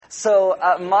So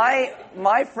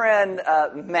my friend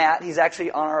Matt, he's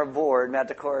actually on our board, Matt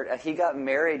DeCourt, he got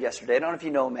married yesterday. I don't know if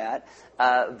you know Matt,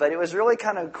 but it was really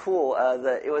kind of cool.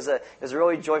 It was a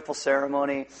really joyful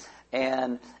ceremony,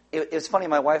 and it's funny.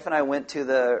 My wife and I went to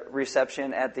the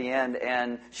reception at the end,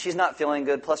 and she's not feeling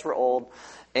good. Plus, we're old,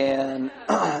 and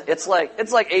it's like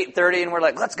 8:30, and we're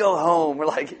like, let's go home. We're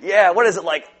like, yeah, what is it,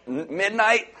 like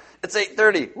midnight? It's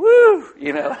 8:30. Woo,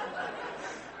 you know.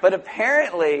 But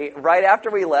apparently, right after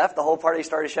we left, the whole party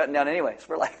started shutting down anyway. So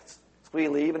we're like, we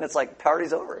leave, and it's like,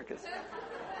 party's over.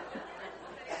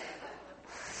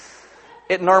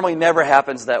 It normally never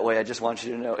happens that way, I just want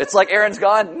you to know. It's like Aaron's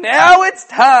gone, now it's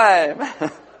time!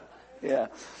 Yeah.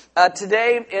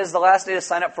 Today is the last day to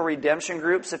sign up for redemption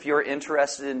groups if you're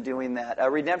interested in doing that.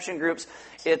 Redemption groups,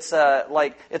 it's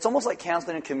almost like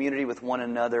counseling a community with one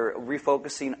another,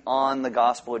 refocusing on the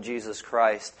gospel of Jesus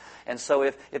Christ. And so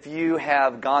if you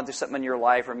have gone through something in your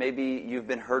life, or maybe you've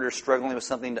been hurt or struggling with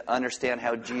something to understand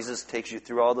how Jesus takes you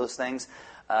through all those things,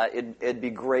 it'd be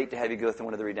great to have you go through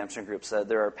one of the redemption groups.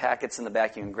 There are packets in the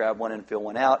back. You can grab one and fill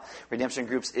one out. Redemption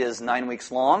groups is 9 weeks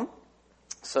long.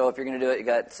 So if you're going to do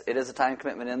it, it is a time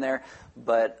commitment in there.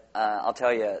 But I'll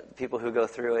tell you, people who go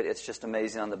through it, it's just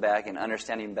amazing on the back and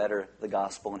understanding better the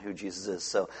gospel and who Jesus is.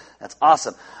 So that's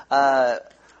awesome.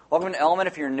 Welcome to Element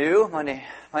if you're new. My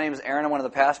name is Aaron. I'm one of the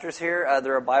pastors here.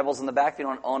 There are Bibles in the back. If you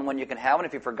don't own one, you can have one.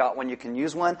 If you forgot one, you can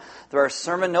use one. There are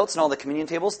sermon notes on all the communion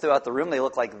tables throughout the room. They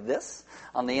look like this.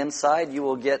 On the inside, you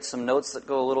will get some notes that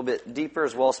go a little bit deeper,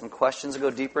 as well as some questions that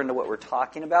go deeper into what we're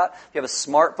talking about. If you have a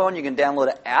smartphone, you can download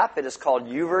an app. It is called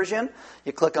YouVersion.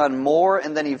 You click on More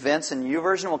and then Events in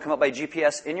YouVersion. It will come up by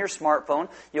GPS in your smartphone.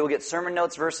 You will get sermon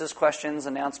notes, verses, questions,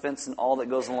 announcements, and all that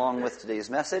goes along with today's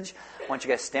message. I want you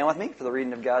guys to stand with me for the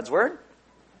reading of God's Word.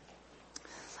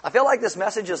 I feel like this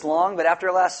message is long, but after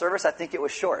last service, I think it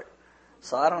was short.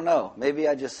 So I don't know. Maybe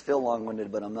I just feel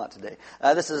long-winded, but I'm not today.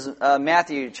 This is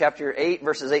Matthew chapter 8,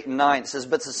 verses 8 and 9. It says,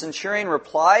 "But the centurion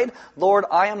replied, 'Lord,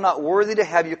 I am not worthy to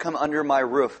have you come under my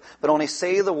roof, but only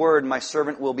say the word, my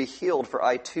servant will be healed, for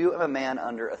I too am a man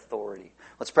under authority.'"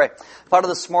 Let's pray. Father,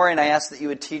 this morning I ask that you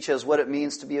would teach us what it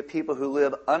means to be a people who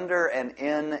live under and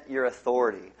in your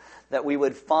authority. That we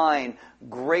would find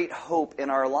great hope in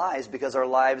our lives because our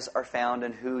lives are found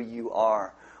in who you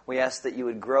are. We ask that you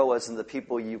would grow us in the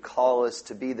people you call us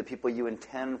to be, the people you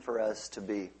intend for us to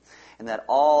be. And that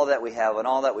all that we have and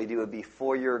all that we do would be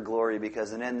for your glory,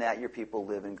 because in that your people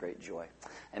live in great joy.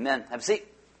 Amen. Have a seat.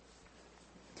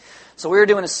 So we're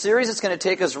doing a series that's going to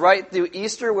take us right through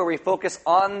Easter, where we focus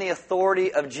on the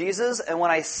authority of Jesus. And when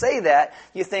I say that,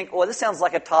 you think, well, this sounds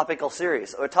like a topical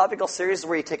series. Or a topical series is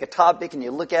where you take a topic and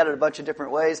you look at it a bunch of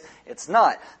different ways. It's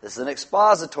not. This is an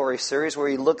expository series where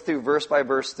you look through verse by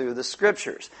verse through the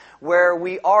Scriptures. Where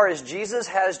we are is Jesus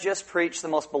has just preached the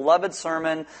most beloved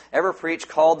sermon ever preached,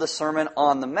 called the Sermon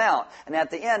on the Mount. And at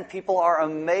the end, people are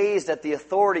amazed at the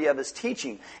authority of his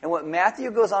teaching. And what Matthew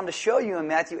goes on to show you in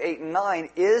Matthew 8 and 9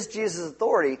 is Jesus'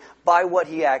 authority by what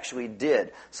he actually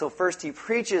did. So first he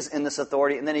preaches in this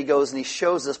authority, and then he goes and he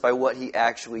shows us by what he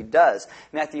actually does.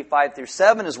 Matthew 5 through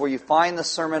 7 is where you find the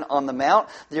Sermon on the Mount.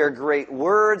 They are great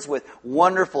words with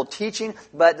wonderful teaching,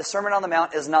 but the Sermon on the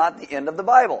Mount is not the end of the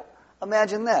Bible.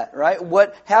 Imagine that, right?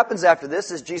 What happens after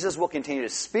this is Jesus will continue to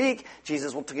speak.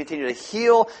 Jesus will continue to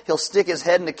heal. He'll stick his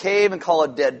head in a cave and call a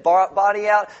dead body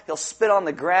out. He'll spit on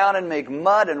the ground and make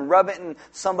mud and rub it in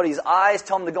somebody's eyes,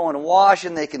 tell them to go and wash,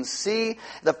 and they can see.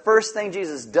 The first thing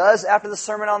Jesus does after the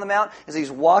Sermon on the Mount is he's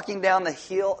walking down the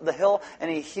hill, and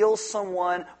he heals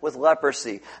someone with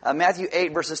leprosy. Matthew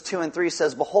 8, verses 2 and 3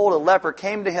 says, "Behold, a leper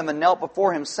came to him and knelt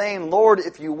before him, saying, 'Lord,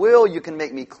 if you will, you can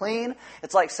make me clean.'"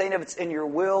 It's like saying, if it's in your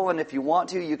will and if you want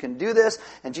to, you can do this.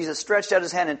 And Jesus stretched out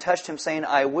his hand and touched him, saying,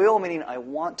 "I will," meaning I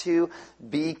want to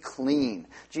be clean.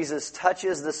 Jesus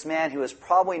touches this man who has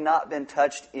probably not been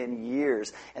touched in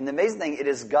years. And the amazing thing, it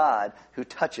is God who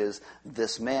touches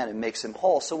this man and makes him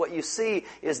whole. So what you see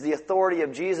is the authority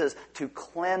of Jesus to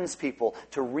cleanse people,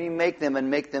 to remake them and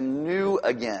make them new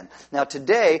again. Now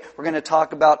today, we're going to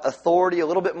talk about authority a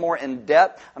little bit more in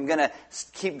depth. I'm going to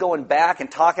keep going back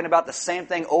and talking about the same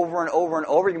thing over and over and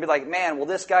over. You're going to be like, man, will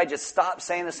this guy just stop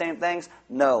saying the same things?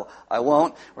 No, I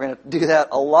won't. We're going to do that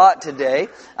a lot today.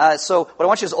 So what I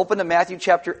want you to do is open to Matthew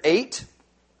chapter 8.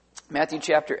 Matthew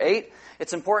chapter 8.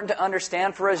 It's important to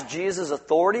understand for us Jesus'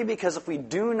 authority, because if we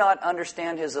do not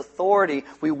understand His authority,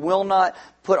 we will not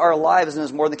put our lives in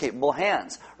His more than capable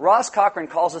hands. Ross Cochran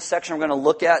calls this section we're going to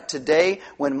look at today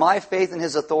 "When My Faith and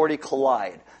His Authority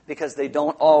Collide," because they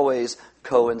don't always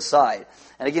coincide.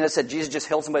 And again, it said Jesus just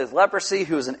healed somebody with leprosy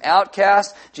who was an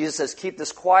outcast. Jesus says, keep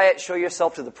this quiet, show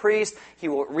yourself to the priest. He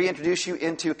will reintroduce you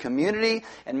into community.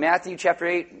 And Matthew chapter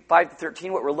 8,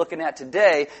 5-13, what we're looking at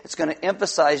today, it's going to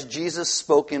emphasize Jesus'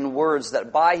 spoken words,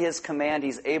 that by His command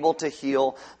He's able to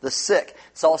heal the sick.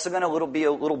 It's also going to be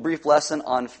a little brief lesson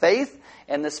on faith.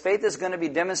 And this faith is going to be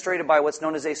demonstrated by what's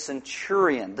known as a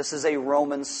centurion. This is a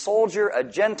Roman soldier, a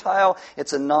Gentile.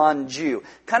 It's a non-Jew.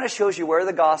 Kind of shows you where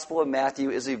the Gospel of Matthew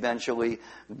is eventually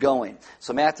going.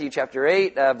 So Matthew chapter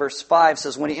 8, verse 5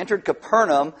 says, when He entered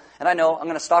Capernaum, and I know I'm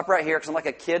going to stop right here because I'm like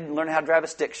a kid learning how to drive a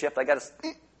stick shift. I got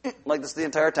to like this the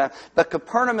entire time. But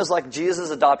Capernaum is like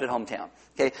Jesus' adopted hometown.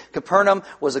 Okay, Capernaum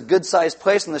was a good-sized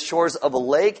place on the shores of a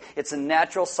lake. It's a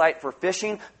natural site for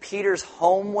fishing. Peter's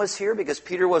home was here because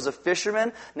Peter was a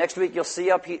fisherman. Next week you'll see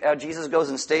how Jesus goes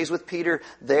and stays with Peter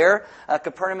there.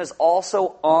 Capernaum is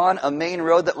also on a main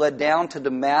road that led down to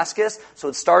Damascus. So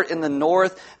it'd start in the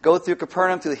north, go through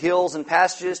Capernaum, through the hills and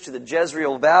passages to the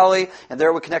Jezreel Valley, and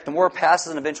there would connect to more passes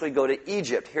and eventually go to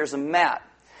Egypt. Here's a map.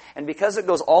 And because it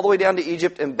goes all the way down to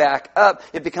Egypt and back up,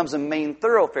 it becomes a main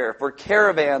thoroughfare for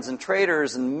caravans and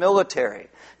traders and military.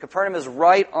 Capernaum is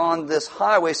right on this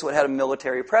highway, so it had a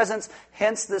military presence,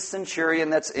 hence the centurion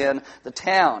that's in the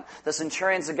town. The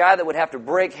centurion's the guy that would have to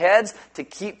break heads to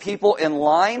keep people in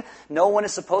line. No one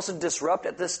is supposed to disrupt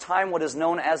at this time what is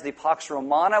known as the Pax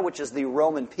Romana, which is the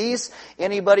Roman peace.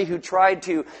 Anybody who tried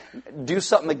to do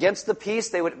something against the peace,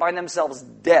 they would find themselves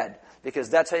dead,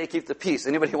 because that's how you keep the peace.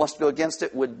 Anybody who wants to go against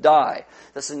it would die.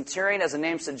 The centurion, as the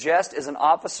name suggests, is an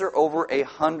officer over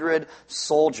 100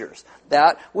 soldiers.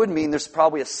 That would mean there's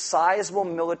probably a sizable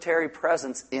military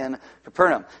presence in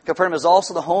Capernaum. Capernaum is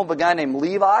also the home of a guy named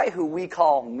Levi, who we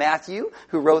call Matthew,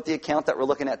 who wrote the account that we're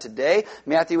looking at today.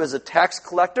 Matthew is a tax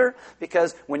collector,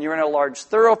 because when you're in a large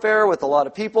thoroughfare with a lot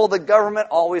of people, the government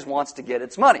always wants to get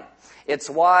its money. It's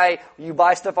why you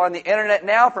buy stuff on the internet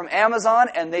now from Amazon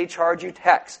and they charge you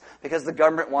tax, because the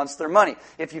government wants their money.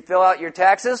 If you fill out your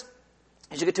taxes,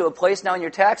 you should get to a place now in your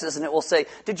taxes and it will say,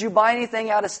 did you buy anything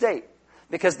out of state?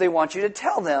 Because they want you to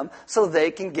tell them so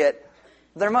they can get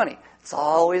their money. It's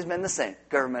always been the same.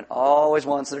 Government always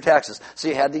wants their taxes. So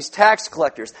you had these tax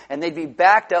collectors, and they'd be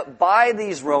backed up by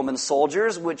these Roman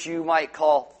soldiers, which you might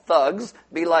call thugs.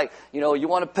 Be like, you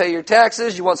want to pay your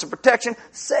taxes, you want some protection,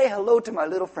 say hello to my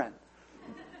little friend.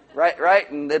 Right?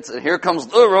 And here comes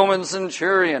the Roman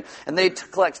centurion. And they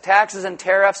collect taxes and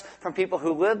tariffs from people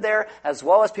who live there, as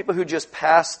well as people who just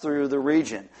pass through the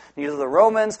region. Neither the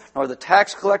Romans nor the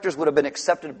tax collectors would have been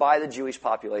accepted by the Jewish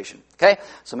population. Okay?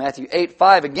 So Matthew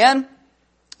 8:5 again.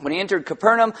 When he entered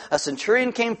Capernaum, a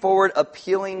centurion came forward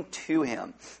appealing to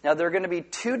him. Now, there are going to be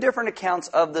two different accounts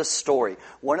of this story.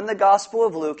 One in the Gospel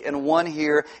of Luke and one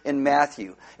here in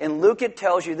Matthew. In Luke, it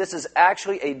tells you this is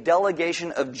actually a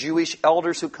delegation of Jewish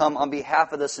elders who come on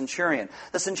behalf of the centurion.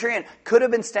 The centurion could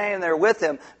have been standing there with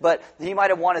him, but he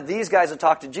might have wanted these guys to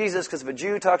talk to Jesus, because if a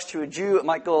Jew talks to a Jew, it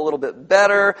might go a little bit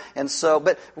better.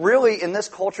 But really, in this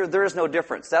culture, there is no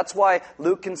difference. That's why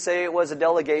Luke can say it was a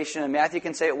delegation and Matthew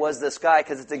can say it was this guy,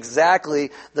 because it's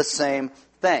exactly the same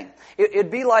thing.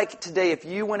 It'd be like today if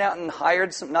you went out and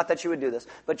hired not that you would do this,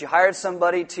 but you hired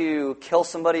somebody to kill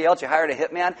somebody else. You hired a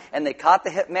hitman, and they caught the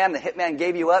hitman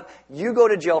gave you up. You go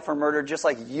to jail for murder just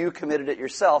like you committed it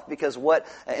yourself, because what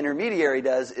an intermediary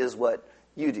does is what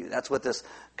you do. That's what this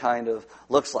kind of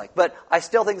looks like. But I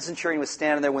still think the centurion was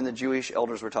standing there when the Jewish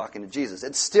elders were talking to Jesus.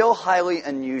 It's still highly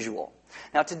unusual.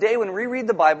 Now today when we read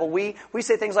the Bible, we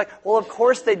say things like, well, of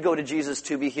course they'd go to Jesus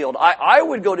to be healed. I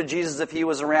would go to Jesus if he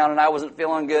was around and I wasn't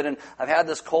feeling good and I've had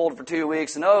this cold for 2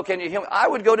 weeks and, can you heal me? I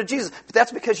would go to Jesus. But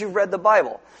that's because you've read the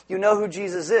Bible. You know who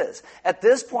Jesus is. At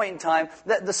this point in time,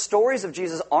 the stories of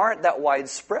Jesus aren't that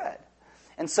widespread.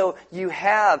 And so you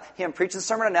have him preach the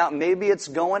Sermon on the Mount. Maybe it's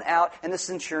going out and the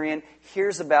centurion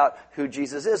hears about who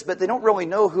Jesus is, but they don't really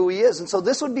know who he is. And so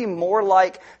this would be more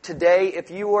like today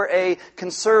if you were a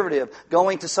conservative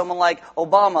going to someone like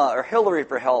Obama or Hillary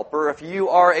for help, or if you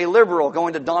are a liberal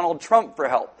going to Donald Trump for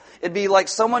help. It'd be like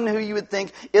someone who you would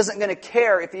think isn't going to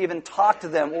care if you even talk to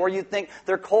them, or you'd think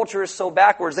their culture is so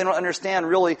backwards they don't understand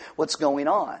really what's going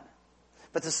on.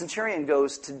 But the centurion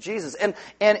goes to Jesus. And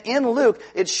in Luke,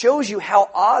 it shows you how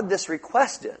odd this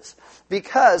request is.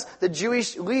 Because the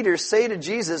Jewish leaders say to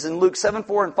Jesus in Luke 7,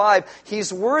 4, and 5,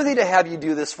 He's worthy to have you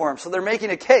do this for Him. So they're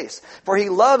making a case. For He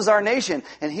loves our nation,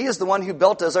 and He is the one who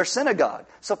built us our synagogue.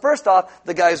 So first off,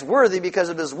 the guy's worthy because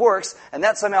of his works, and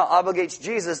that somehow obligates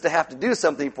Jesus to have to do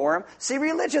something for him. See,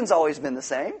 religion's always been the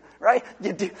same, right?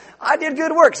 I did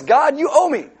good works. God, you owe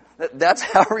me. That's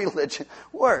how religion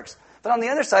works. But on the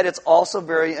other side, it's also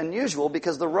very unusual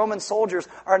because the Roman soldiers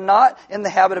are not in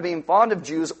the habit of being fond of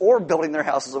Jews or building their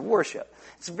houses of worship.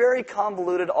 It's very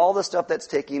convoluted, all the stuff that's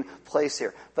taking place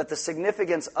here. But the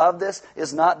significance of this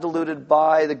is not diluted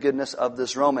by the goodness of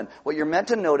this Roman. What you're meant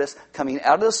to notice, coming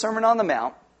out of the Sermon on the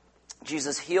Mount,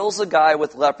 Jesus heals a guy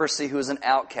with leprosy who is an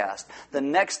outcast. The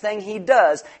next thing He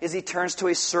does is He turns to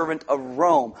a servant of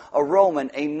Rome, a Roman,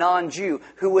 a non-Jew,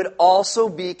 who would also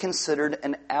be considered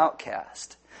an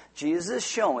outcast. Jesus is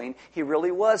showing He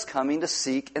really was coming to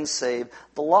seek and save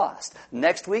the lost.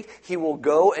 Next week, He will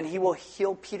go and He will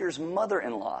heal Peter's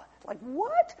mother-in-law. Like,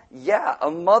 what? Yeah,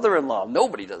 a mother-in-law.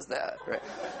 Nobody does that, right?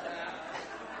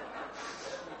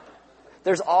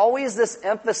 There's always this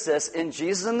emphasis in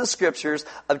Jesus and the Scriptures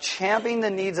of championing the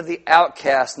needs of the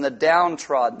outcast and the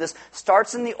downtrodden. This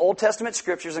starts in the Old Testament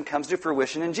Scriptures and comes to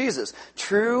fruition in Jesus.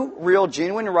 True, real,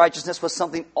 genuine righteousness was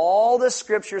something all the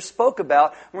Scriptures spoke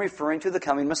about when referring to the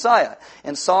coming Messiah.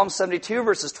 In Psalm 72,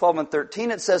 verses 12 and 13,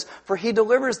 it says, For He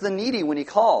delivers the needy when He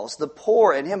calls, the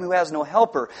poor and him who has no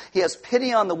helper. He has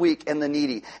pity on the weak and the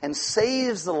needy, and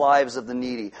saves the lives of the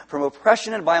needy. From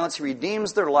oppression and violence He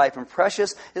redeems their life, and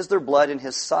precious is their blood in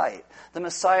His sight. The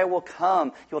Messiah will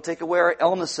come. He will take away our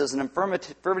illnesses and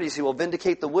infirmities. He will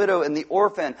vindicate the widow and the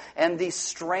orphan and the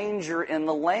stranger in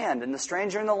the land. And the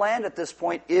stranger in the land at this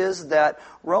point is that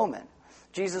Roman.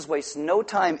 Jesus wastes no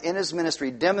time in His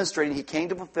ministry demonstrating He came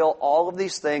to fulfill all of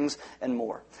these things and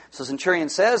more. So centurion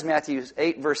says, Matthew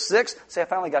 8, verse 6, say I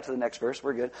finally got to the next verse,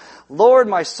 we're good. Lord,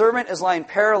 my servant is lying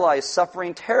paralyzed,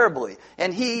 suffering terribly.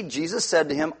 And Jesus said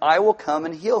to him, I will come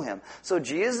and heal him. So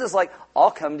Jesus is like,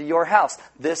 I'll come to your house.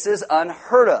 This is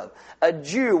unheard of. A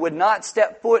Jew would not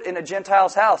step foot in a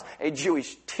Gentile's house. A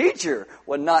Jewish teacher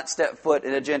would not step foot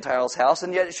in a Gentile's house.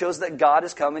 And yet it shows that God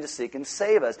is coming to seek and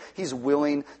save us. He's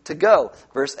willing to go.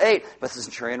 Verse 8, but the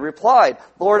centurion replied,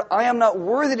 Lord, I am not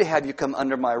worthy to have you come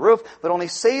under my roof, but only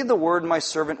say the word and my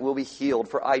servant will be healed.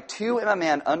 For I too am a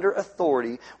man under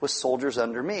authority with soldiers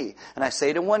under me. And I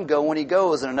say to one, go, and he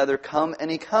goes, and another, come, and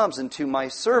he comes. And to my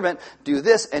servant, do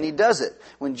this, and he does it.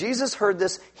 When Jesus heard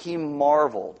this, He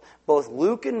marveled. Both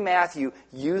Luke and Matthew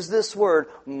use this word,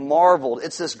 marveled.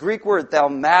 It's this Greek word,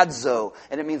 thaumazo,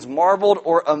 and it means marveled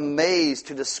or amazed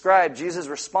to describe Jesus'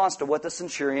 response to what the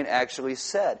centurion actually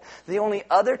said. The only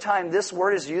other time this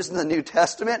word is used in the New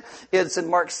Testament is in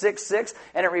Mark 6:6,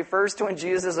 and it refers to when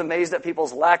Jesus is amazed at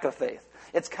people's lack of faith.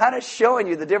 It's kind of showing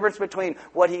you the difference between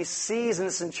what He sees in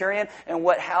the centurion and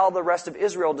how the rest of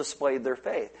Israel displayed their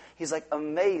faith. He's like,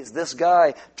 amazed. This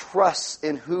guy trusts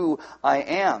in who I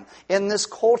am. In this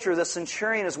culture, the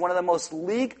centurion is one of the most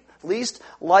least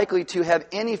likely to have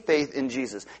any faith in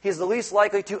Jesus. He's the least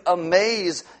likely to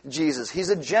amaze Jesus. He's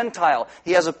a Gentile.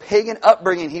 He has a pagan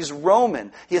upbringing. He's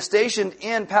Roman. He is stationed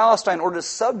in Palestine in order to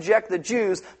subject the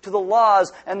Jews to the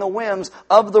laws and the whims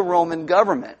of the Roman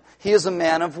government. He is a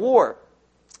man of war.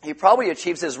 He probably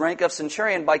achieves his rank of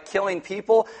centurion by killing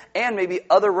people and maybe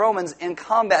other Romans in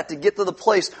combat to get to the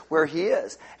place where he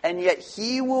is. And yet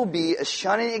he will be a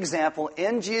shining example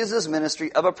in Jesus'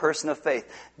 ministry of a person of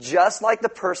faith, just like the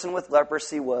person with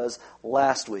leprosy was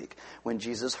last week. When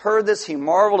Jesus heard this, He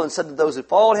marveled and said to those who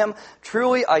followed Him,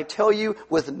 Truly I tell you,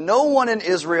 with no one in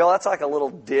Israel, that's like a little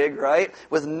dig, right?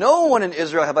 With no one in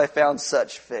Israel have I found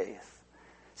such faith.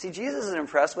 See, Jesus isn't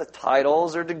impressed with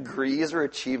titles or degrees or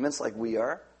achievements like we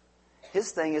are.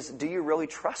 His thing is, do you really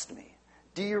trust me?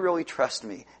 Do you really trust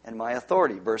me and my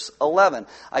authority? Verse 11,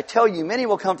 I tell you, many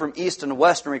will come from east and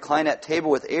west and recline at table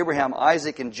with Abraham,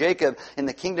 Isaac, and Jacob in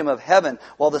the kingdom of heaven,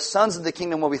 while the sons of the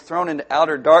kingdom will be thrown into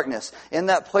outer darkness. In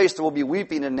that place there will be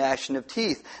weeping and gnashing of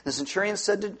teeth. The centurion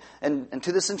said and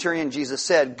to the centurion Jesus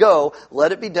said, Go,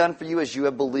 let it be done for you as you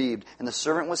have believed. And the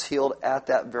servant was healed at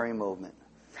that very moment.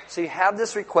 So you have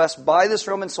this request by this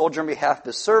Roman soldier on behalf of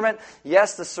his servant.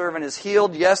 Yes, the servant is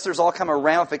healed. Yes, there's all kind of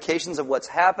ramifications of what's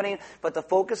happening. But the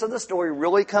focus of the story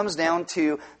really comes down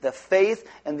to the faith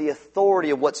and the authority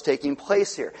of what's taking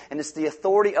place here. And it's the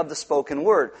authority of the spoken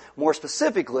word. More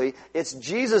specifically, it's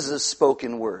Jesus'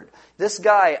 spoken word. This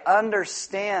guy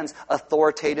understands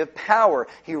authoritative power.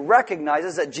 He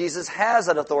recognizes that Jesus has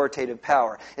that authoritative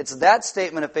power. It's that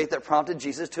statement of faith that prompted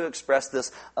Jesus to express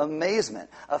this amazement.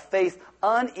 A faith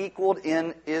unequaled unequaled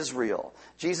in Israel.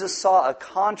 Jesus saw a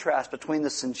contrast between the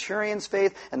centurion's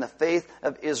faith and the faith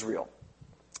of Israel.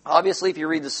 Obviously, if you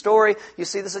read the story, you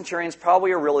see the centurion's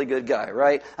probably a really good guy,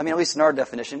 right? I mean, at least in our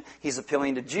definition. He's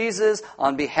appealing to Jesus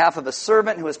on behalf of a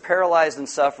servant who is paralyzed and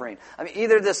suffering. I mean,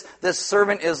 either this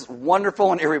servant is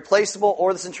wonderful and irreplaceable,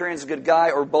 or the centurion's a good guy,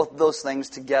 or both of those things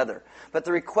together. But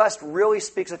the request really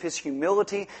speaks of his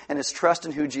humility and his trust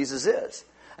in who Jesus is.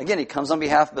 Again, he comes on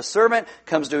behalf of a servant,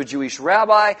 comes to a Jewish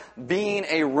rabbi, being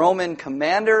a Roman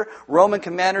commander. Roman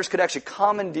commanders could actually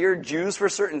commandeer Jews for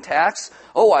certain tasks.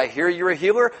 Oh, I hear you're a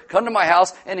healer. Come to my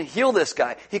house and heal this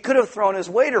guy. He could have thrown his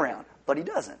weight around, but he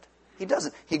doesn't. He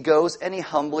doesn't. He goes and he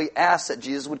humbly asks that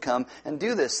Jesus would come and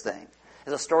do this thing.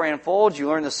 As the story unfolds, you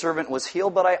learn the servant was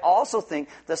healed, but I also think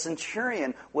the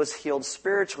centurion was healed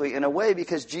spiritually in a way,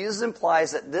 because Jesus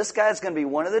implies that this guy is going to be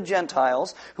one of the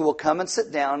Gentiles who will come and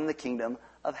sit down in the kingdom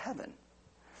of heaven.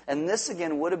 And this,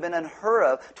 again, would have been unheard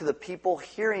of to the people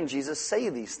hearing Jesus say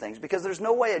these things, because there's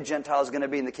no way a Gentile is going to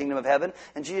be in the kingdom of heaven.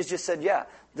 And Jesus just said, yeah,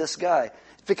 this guy.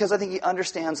 Because I think he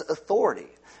understands authority.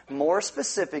 More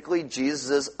specifically,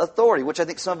 Jesus' authority, which I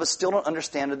think some of us still don't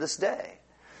understand to this day.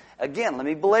 Again, let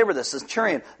me belabor this.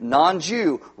 Centurion,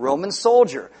 non-Jew, Roman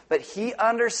soldier. But he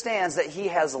understands that he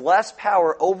has less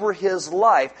power over his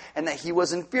life and that he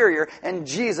was inferior, and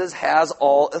Jesus has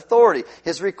all authority.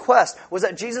 His request was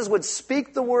that Jesus would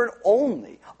speak the word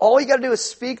only. All you got to do is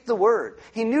speak the word.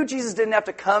 He knew Jesus didn't have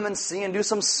to come and sing and do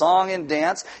some song and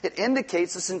dance. It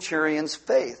indicates the centurion's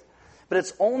faith. But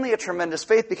it's only a tremendous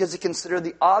faith because he considered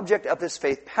the object of his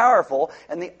faith powerful,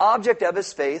 and the object of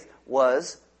his faith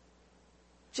was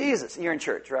Jesus. You're in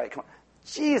church, right? Come on.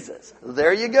 Jesus.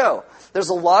 There you go. There's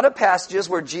a lot of passages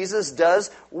where Jesus does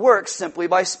work simply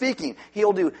by speaking.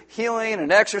 He'll do healing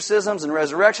and exorcisms and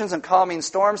resurrections and calming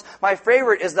storms. My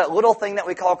favorite is that little thing that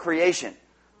we call creation.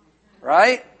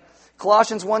 Right?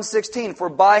 Colossians 1:16, for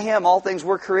by him all things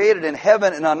were created in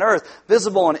heaven and on earth,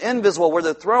 visible and invisible,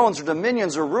 whether thrones or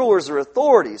dominions or rulers or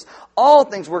authorities. All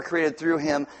things were created through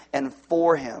him and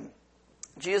for him.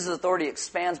 Jesus' authority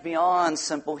expands beyond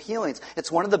simple healings.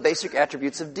 It's one of the basic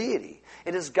attributes of deity.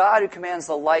 It is God who commands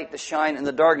the light to shine in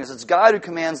the darkness. It's God who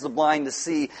commands the blind to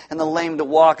see and the lame to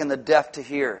walk and the deaf to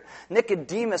hear.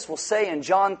 Nicodemus will say in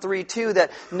John 3:2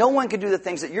 that no one could do the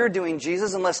things that you're doing,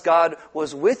 Jesus, unless God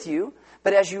was with you.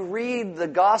 But as you read the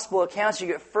gospel accounts, you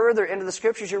get further into the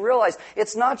scriptures, you realize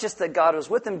it's not just that God was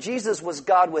with them. Jesus was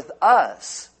God with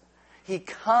us. He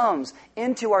comes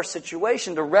into our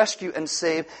situation to rescue and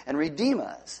save and redeem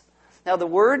us. Now, the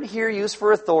word here used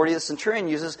for authority, the centurion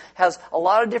uses, has a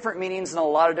lot of different meanings in a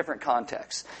lot of different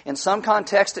contexts. In some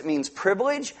contexts, it means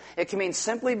privilege. It can mean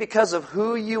simply because of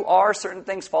who you are, certain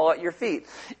things fall at your feet.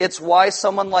 It's why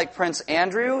someone like Prince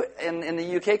Andrew in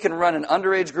the UK can run an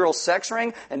underage girl's sex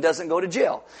ring and doesn't go to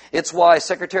jail. It's why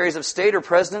secretaries of state or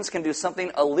presidents can do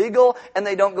something illegal and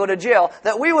they don't go to jail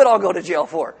that we would all go to jail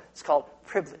for. It's called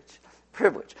privilege.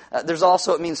 Privilege. There's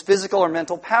also, it means physical or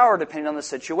mental power depending on the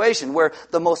situation, where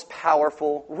the most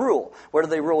powerful rule. Whether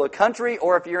they rule a country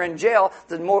or if you're in jail,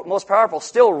 the most powerful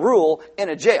still rule in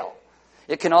a jail.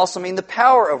 It can also mean the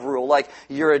power of rule, like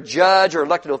you're a judge or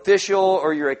elected official,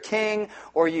 or you're a king,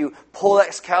 or you pull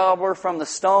Excalibur from the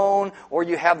stone, or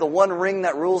you have the one ring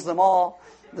that rules them all.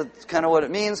 That's kind of what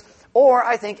it means. Or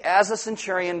I think, as a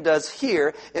centurion does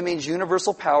here, it means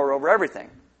universal power over everything.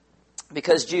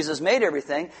 Because Jesus made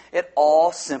everything, it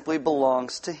all simply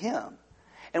belongs to him.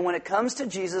 And when it comes to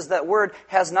Jesus, that word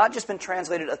has not just been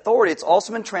translated authority, it's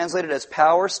also been translated as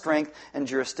power, strength, and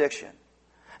jurisdiction.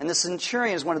 And the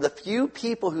centurion is one of the few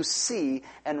people who see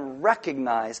and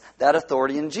recognize that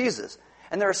authority in Jesus.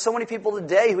 And there are so many people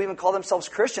today who even call themselves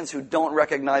Christians who don't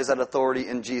recognize that authority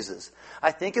in Jesus.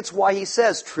 I think it's why he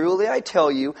says, truly I tell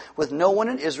you, with no one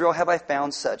in Israel have I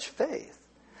found such faith.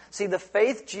 See, the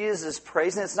faith Jesus is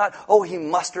praising, it's not, oh, he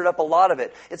mustered up a lot of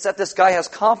it. It's that this guy has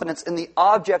confidence in the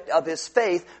object of his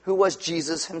faith, who was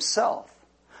Jesus himself.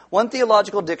 One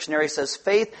theological dictionary says,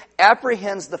 faith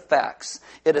apprehends the facts.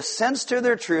 It assents to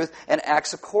their truth and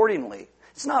acts accordingly.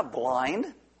 It's not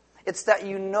blind. It's that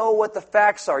you know what the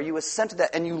facts are. You assent to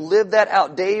that and you live that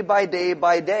out day by day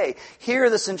by day. Here,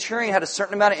 the centurion had a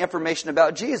certain amount of information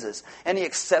about Jesus, and he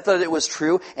accepted that it was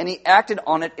true, and he acted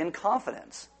on it in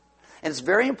confidence. And it's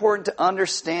very important to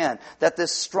understand that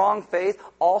this strong faith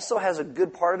also has a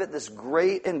good part of it, this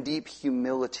great and deep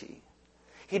humility.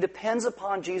 He depends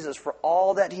upon Jesus for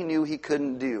all that he knew he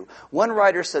couldn't do. One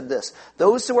writer said this,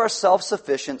 those who are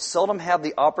self-sufficient seldom have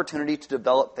the opportunity to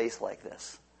develop faith like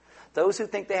this. Those who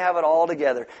think they have it all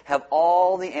together, have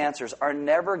all the answers, are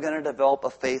never going to develop a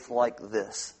faith like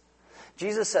this.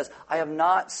 Jesus says, I have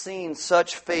not seen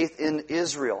such faith in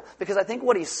Israel. Because I think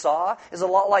what he saw is a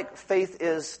lot like faith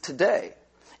is today.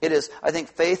 I think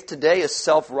faith today is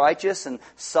self-righteous and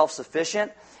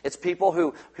self-sufficient. It's people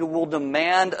who will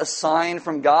demand a sign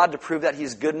from God to prove that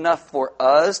he's good enough for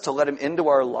us, to let him into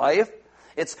our life.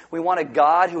 We want a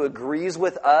God who agrees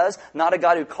with us, not a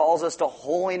God who calls us to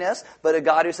holiness, but a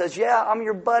God who says, yeah, I'm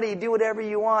your buddy, do whatever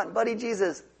you want, buddy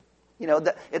Jesus.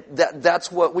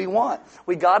 That's what we want.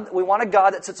 We want a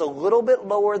God that sits a little bit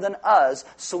lower than us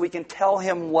so we can tell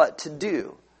him what to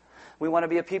do. We want to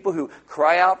be a people who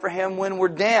cry out for him when we're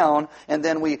down, and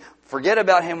then we forget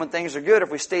about him when things are good. If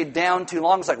we stay down too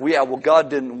long, it's like, God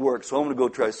didn't work, so I'm going to go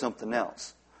try something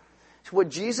else. So what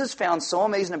Jesus found so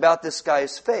amazing about this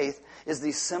guy's faith is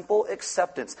the simple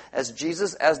acceptance as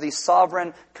Jesus as the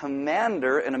sovereign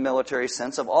commander in a military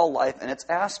sense of all life and its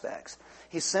aspects.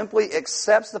 He simply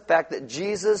accepts the fact that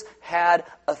Jesus had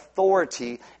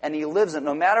authority and he lives it.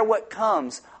 No matter what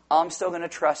comes, I'm still going to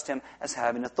trust him as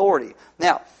having authority.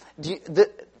 Now,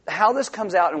 how this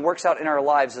comes out and works out in our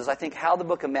lives is, I think, how the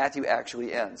book of Matthew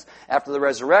actually ends. After the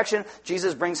resurrection,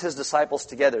 Jesus brings his disciples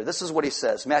together. This is what he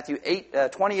says, Matthew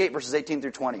 28, verses 18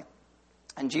 through 20.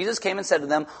 And Jesus came and said to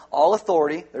them, all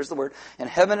authority, there's the word, in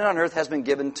heaven and on earth has been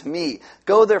given to me.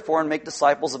 Go therefore and make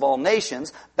disciples of all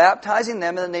nations, baptizing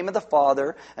them in the name of the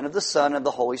Father and of the Son and of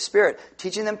the Holy Spirit,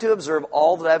 teaching them to observe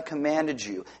all that I have commanded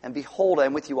you. And behold, I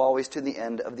am with you always to the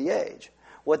end of the age.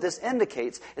 What this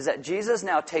indicates is that Jesus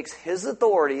now takes his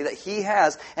authority that he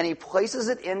has and he places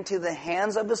it into the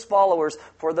hands of his followers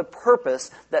for the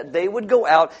purpose that they would go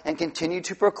out and continue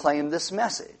to proclaim this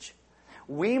message.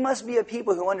 We must be a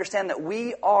people who understand that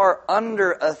we are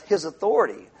under his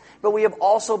authority, but we have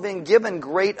also been given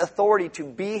great authority to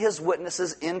be his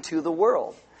witnesses into the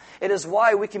world. It is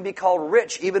why we can be called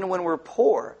rich even when we're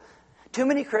poor. Too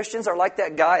many Christians are like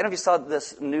that guy. I don't know if you saw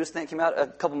this news thing that came out a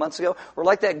couple months ago. We're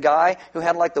like that guy who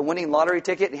had the winning lottery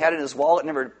ticket. And he had it in his wallet and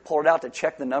never pulled it out to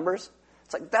check the numbers.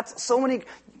 It's like, that's so many...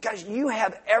 Guys, you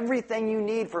have everything you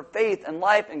need for faith and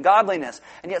life and godliness.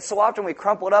 And yet so often we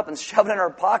crumple it up and shove it in our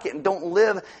pocket and don't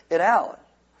live it out.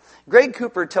 Greg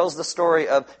Cooper tells the story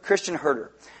of Christian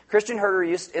Herter. Christian Herter,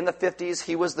 in the 50s,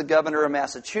 he was the governor of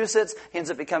Massachusetts. He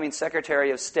ends up becoming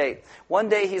Secretary of State. One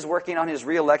day he's working on his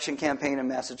re-election campaign in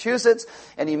Massachusetts,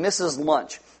 and he misses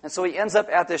lunch. And so he ends up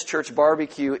at this church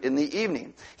barbecue in the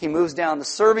evening. He moves down the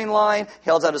serving line, he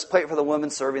holds out his plate for the woman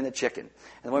serving the chicken.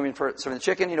 And the woman serving the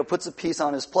chicken, puts a piece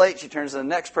on his plate. She turns to the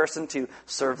next person to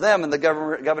serve them, and the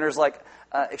governor's like,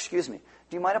 excuse me,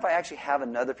 do you mind if I actually have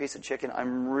another piece of chicken?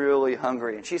 I'm really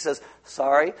hungry. And she says,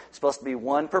 sorry, it's supposed to be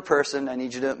one per person. I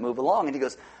need you to move along. And he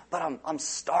goes, but I'm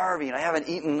starving. I haven't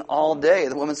eaten all day.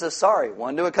 The woman says, sorry,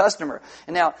 one to a customer.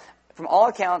 And now, from all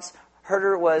accounts,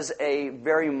 Herter was a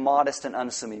very modest and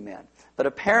unassuming man. But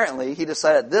apparently, he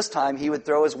decided this time he would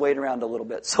throw his weight around a little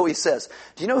bit. So he says,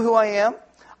 do you know who I am?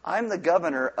 I'm the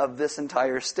governor of this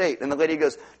entire state. And the lady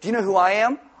goes, do you know who I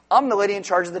am? I'm the lady in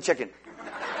charge of the chicken.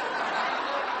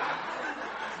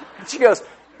 She goes,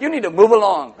 you need to move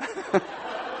along.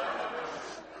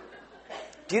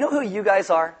 Do you know who you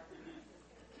guys are?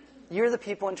 You're the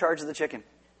people in charge of the chicken.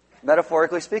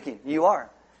 Metaphorically speaking, you are.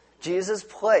 Jesus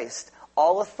placed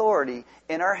all authority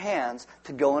in our hands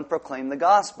to go and proclaim the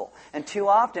gospel. And too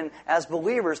often, as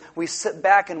believers, we sit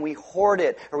back and we hoard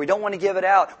it, or we don't want to give it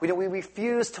out. We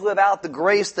refuse to live out the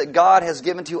grace that God has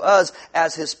given to us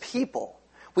as his people.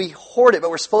 We hoard it, but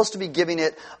we're supposed to be giving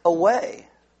it away.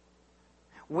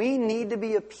 We need to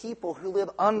be a people who live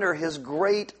under his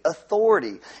great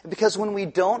authority. Because when we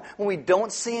don't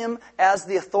see him as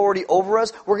the authority over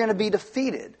us, we're going to be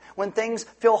defeated. When things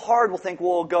feel hard, we'll think,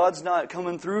 well, God's not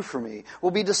coming through for me.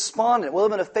 We'll be despondent. We'll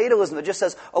live in a fatalism that just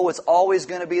says, oh, it's always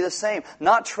going to be the same.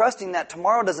 Not trusting that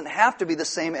tomorrow doesn't have to be the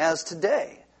same as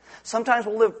today. Sometimes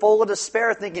we'll live full of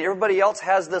despair thinking everybody else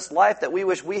has this life that we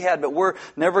wish we had, but we're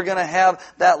never going to have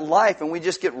that life, and we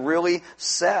just get really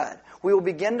sad. We will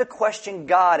begin to question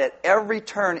God at every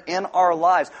turn in our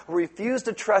lives. We refuse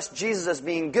to trust Jesus as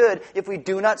being good if we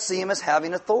do not see him as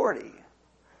having authority.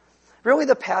 Really,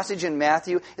 the passage in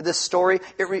Matthew, this story,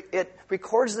 it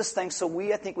records this thing so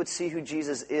we, I think, would see who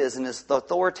Jesus is in his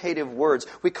authoritative words.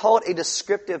 We call it a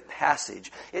descriptive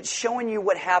passage. It's showing you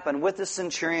what happened with this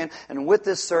centurion and with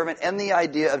this servant and the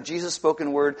idea of Jesus'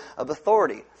 spoken word of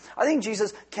authority. I think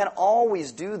Jesus can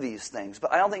always do these things,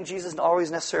 but I don't think Jesus always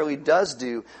necessarily does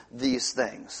do these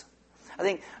things. I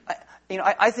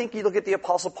think you look at the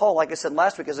Apostle Paul, like I said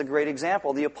last week, as a great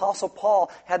example. The Apostle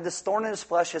Paul had this thorn in his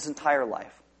flesh his entire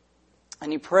life.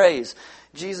 And he prays,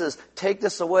 Jesus, take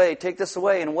this away, take this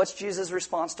away. And what's Jesus'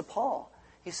 response to Paul?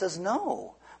 He says,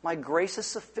 no, my grace is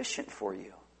sufficient for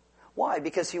you. Why?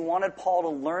 Because he wanted Paul to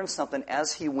learn something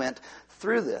as he went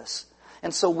through this.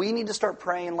 And so we need to start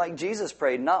praying like Jesus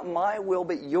prayed. Not my will,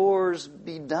 but yours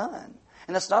be done.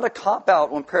 And that's not a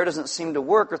cop-out when prayer doesn't seem to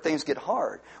work or things get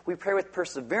hard. We pray with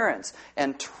perseverance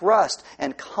and trust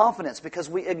and confidence because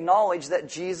we acknowledge that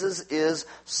Jesus is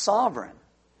sovereign.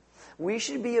 We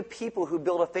should be a people who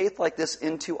build a faith like this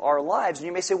into our lives. And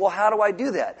you may say, well, how do I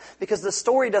do that? Because the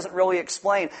story doesn't really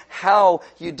explain how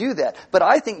you do that. But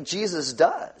I think Jesus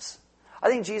does. I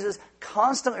think Jesus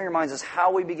constantly reminds us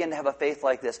how we begin to have a faith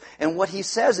like this. And what he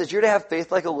says is you're to have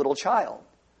faith like a little child.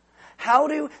 How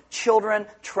do children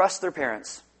trust their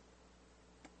parents?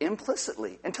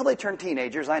 Implicitly. Until they turn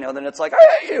teenagers, I know, then it's like,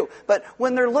 I hate you. But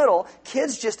when they're little,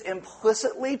 kids just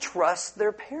implicitly trust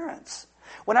their parents.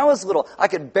 When I was little, I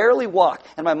could barely walk,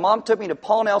 and my mom took me to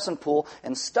Paul Nelson Pool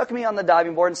and stuck me on the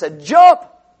diving board and said, jump!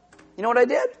 You know what I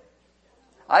did?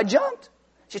 I jumped.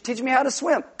 She's teaching me how to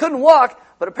swim. Couldn't walk,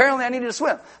 but apparently I needed to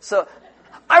swim. So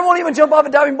I won't even jump off a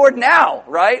diving board now,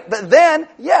 right? But then,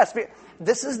 yes,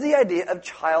 this is the idea of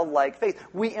childlike faith.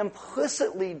 We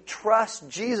implicitly trust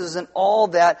Jesus in all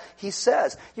that he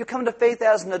says. You come to faith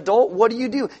as an adult, what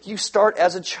do? You start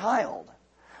as a child.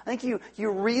 I think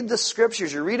you read the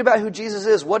scriptures, you read about who Jesus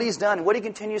is, what he's done, what he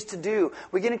continues to do.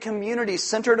 We get in communities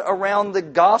centered around the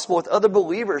gospel with other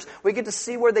believers. We get to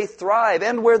see where they thrive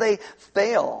and where they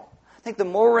fail. I think the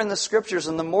more we're in the scriptures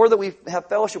and the more that we have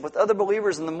fellowship with other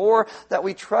believers and the more that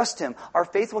we trust him, our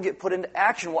faith will get put into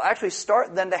action. We'll actually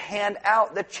start then to hand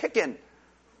out the chicken.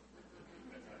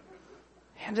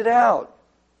 Hand it out.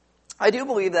 I do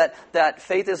believe that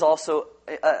faith is also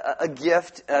a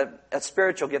gift, a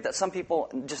spiritual gift, that some people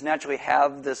just naturally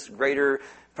have this greater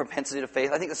propensity to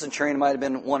faith. I think the centurion might have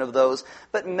been one of those,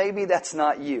 but maybe that's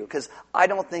not you, because I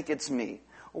don't think it's me.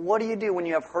 What do you do when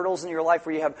you have hurdles in your life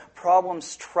where you have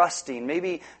problems trusting?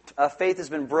 Maybe faith has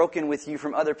been broken with you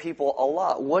from other people a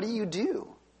lot. What do?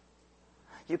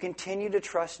 You continue to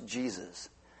trust Jesus.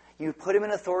 You put him in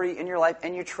authority in your life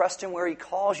and you trust him where he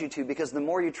calls you to, because the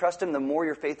more you trust him, the more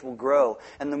your faith will grow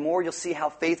and the more you'll see how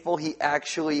faithful he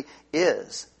actually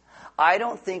is. I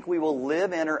don't think we will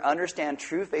live in or understand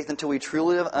true faith until we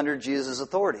truly live under Jesus'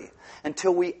 authority.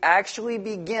 Until we actually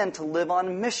begin to live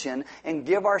on mission and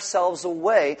give ourselves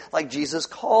away like Jesus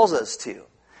calls us to.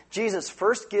 Jesus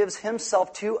first gives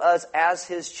himself to us as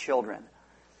his children.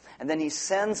 And then he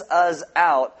sends us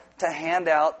out to hand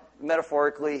out,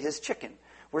 metaphorically, his chicken.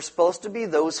 We're supposed to be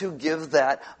those who give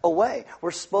that away.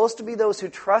 We're supposed to be those who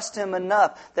trust him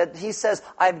enough that he says,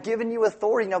 I've given you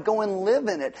authority, now go and live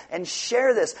in it and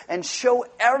share this and show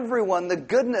everyone the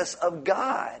goodness of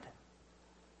God.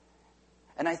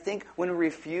 And I think when we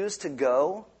refuse to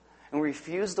go, and we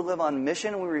refuse to live on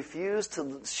mission, and we refuse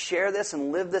to share this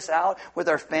and live this out with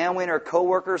our family and our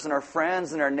coworkers and our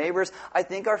friends and our neighbors, I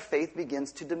think our faith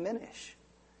begins to diminish.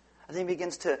 I think it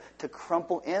begins to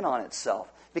crumple in on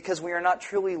itself. Because we are not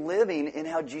truly living in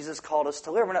how Jesus called us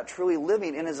to live. We're not truly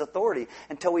living in his authority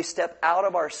until we step out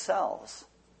of ourselves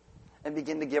and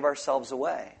begin to give ourselves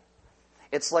away.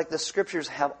 It's like the scriptures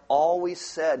have always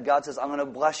said. God says, I'm going to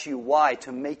bless you. Why?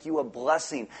 To make you a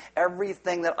blessing.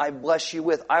 Everything that I bless you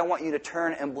with, I want you to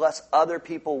turn and bless other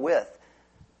people with.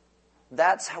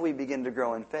 That's how we begin to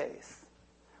grow in faith.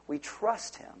 We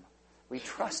trust him. We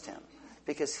trust him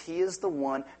because he is the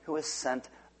one who has sent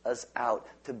us out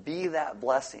to be that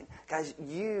blessing. Guys,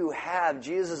 you have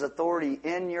Jesus' authority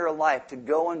in your life to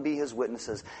go and be his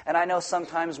witnesses. And I know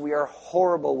sometimes we are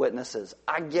horrible witnesses.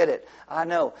 I get it. I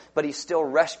know. But he still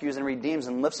rescues and redeems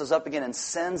and lifts us up again and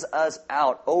sends us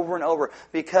out over and over.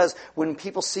 Because when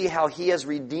people see how he has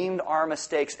redeemed our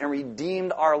mistakes and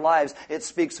redeemed our lives, it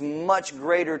speaks much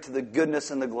greater to the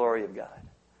goodness and the glory of God.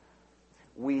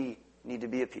 We need to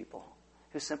be a people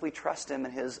who simply trust him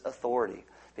and his authority.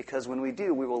 Because when we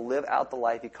do, we will live out the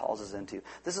life he calls us into.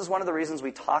 This is one of the reasons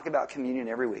we talk about communion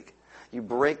every week. You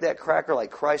break that cracker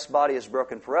like Christ's body is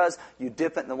broken for us. You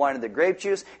dip it in the wine of the grape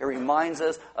juice. It reminds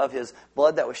us of his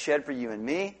blood that was shed for you and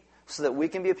me, so that we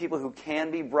can be a people who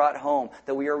can be brought home,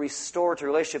 that we are restored to a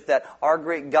relationship, that our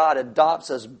great God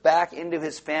adopts us back into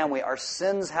his family. Our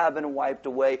sins have been wiped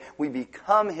away. We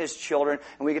become his children,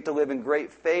 and we get to live in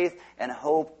great faith and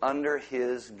hope under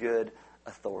his good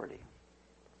authority.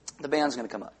 The band's going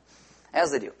to come up.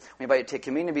 As they do, we invite you to take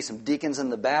communion, be some deacons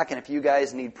in the back, and if you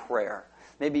guys need prayer,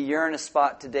 maybe you're in a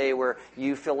spot today where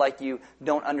you feel like you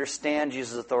don't understand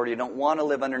Jesus' authority, you don't want to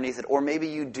live underneath it, or maybe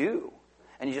you do,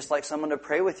 and you just like someone to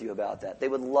pray with you about that. They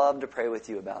would love to pray with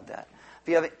you about that. If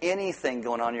you have anything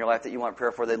going on in your life that you want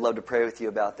prayer for, they'd love to pray with you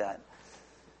about that.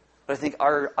 But I think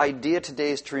our idea today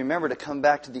is to remember to come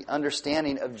back to the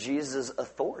understanding of Jesus'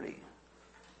 authority.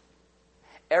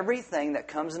 Everything that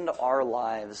comes into our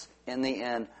lives, in the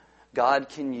end, God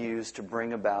can use to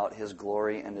bring about His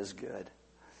glory and His good.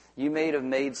 You may have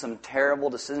made some terrible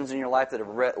decisions in your life that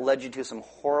have led you to some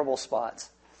horrible spots.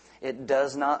 It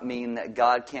does not mean that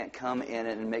God can't come in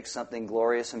and make something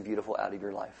glorious and beautiful out of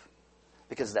your life.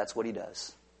 Because that's what He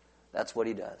does. That's what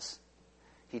He does.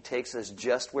 He takes us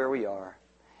just where we are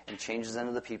and changes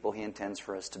into the people He intends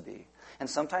for us to be. And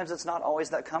sometimes it's not always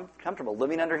that comfortable.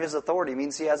 Living under His authority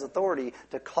means He has authority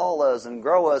to call us and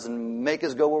grow us and make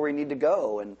us go where we need to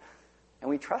go. And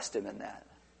we trust Him in that.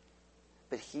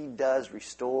 But He does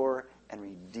restore and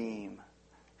redeem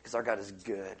because our God is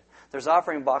good. There's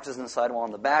offering boxes in the sidewall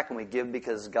in the back, and we give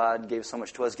because God gave so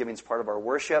much to us. Giving is part of our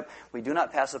worship. We do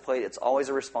not pass a plate. It's always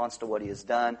a response to what He has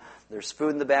done. There's food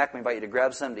in the back. We invite you to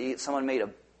grab something to eat. Someone made a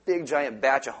big, giant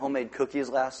batch of homemade cookies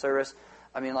last service.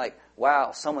 I mean, like,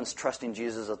 wow, someone's trusting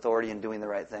Jesus' authority and doing the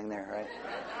right thing there,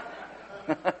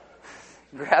 right?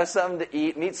 Grab something to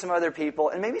eat, meet some other people,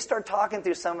 and maybe start talking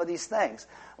through some of these things.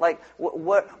 Like,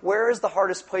 where is the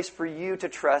hardest place for you to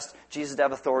trust Jesus to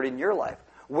have authority in your life?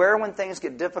 Where, when things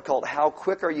get difficult, how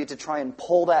quick are you to try and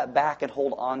pull that back and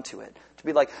hold on to it? To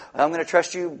be like, I'm going to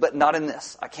trust you, but not in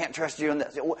this. I can't trust you in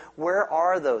this. Where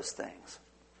are those things?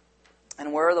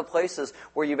 And where are the places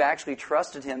where you've actually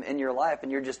trusted Him in your life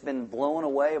and you've just been blown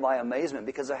away by amazement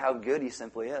because of how good He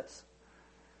simply is?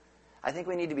 I think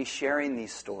we need to be sharing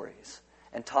these stories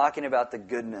and talking about the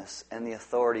goodness and the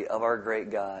authority of our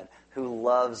great God who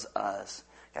loves us.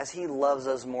 Guys, He loves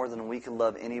us more than we could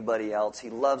love anybody else. He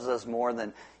loves us more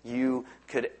than you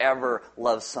could ever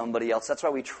love somebody else. That's why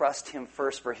we trust Him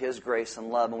first for His grace and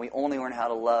love, and we only learn how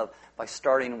to love by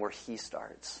starting where He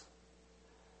starts.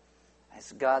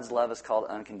 God's love is called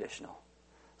unconditional.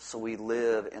 So we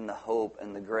live in the hope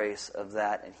and the grace of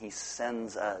that, and He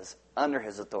sends us under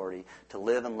His authority to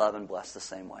live and love and bless the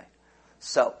same way.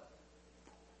 So,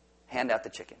 hand out the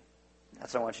chicken.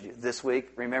 That's what I want you to do. This week,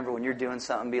 remember when you're doing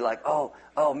something, be like, oh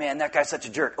man, that guy's such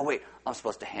a jerk. Oh wait, I'm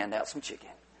supposed to hand out some chicken.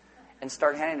 And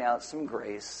start handing out some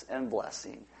grace and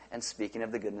blessing and speaking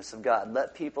of the goodness of God.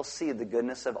 Let people see the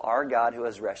goodness of our God who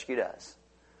has rescued us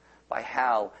by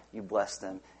how you bless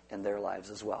them in their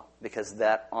lives as well. Because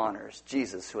that honors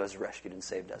Jesus who has rescued and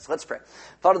saved us. Let's pray.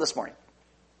 Father, this morning,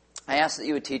 I ask that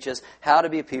you would teach us how to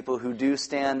be people who do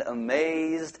stand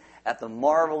amazed at the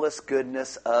marvelous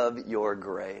goodness of your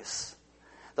grace.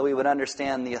 That we would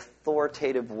understand the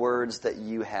authoritative words that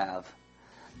you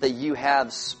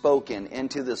have spoken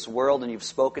into this world and you've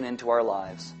spoken into our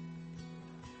lives.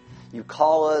 You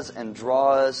call us and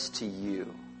draw us to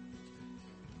you.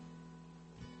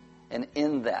 And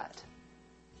in that,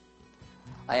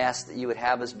 I ask that you would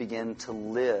have us begin to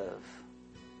live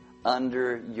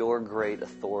under your great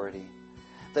authority.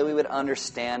 That we would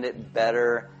understand it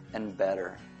better and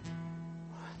better.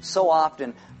 So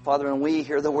often, Father, when we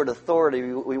hear the word authority,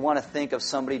 we want to think of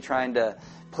somebody trying to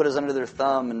put us under their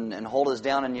thumb and hold us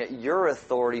down, and yet your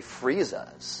authority frees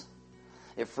us.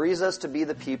 It frees us to be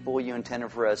the people you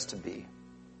intended for us to be.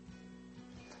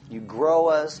 You grow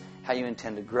us how you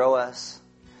intend to grow us.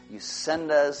 You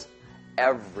send us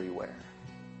everywhere.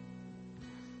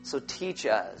 So teach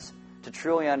us to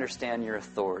truly understand your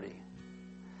authority,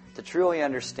 to truly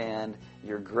understand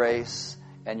your grace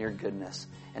and your goodness,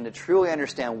 and to truly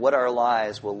understand what our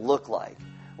lives will look like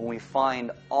when we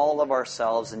find all of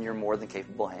ourselves in your more than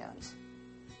capable hands.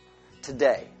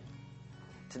 Today,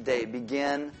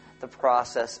 begin the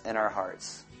process in our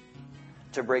hearts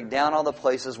to break down all the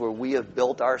places where we have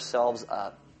built ourselves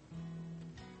up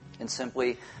and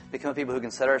simply become people who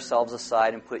can set ourselves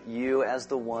aside and put you as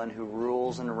the one who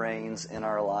rules and reigns in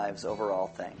our lives over all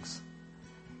things.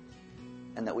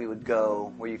 And that we would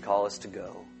go where you call us to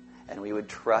go, and we would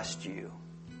trust you,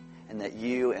 and that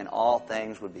you in all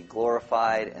things would be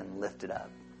glorified and lifted up.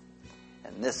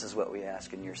 And this is what we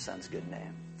ask in your Son's good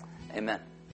name. Amen.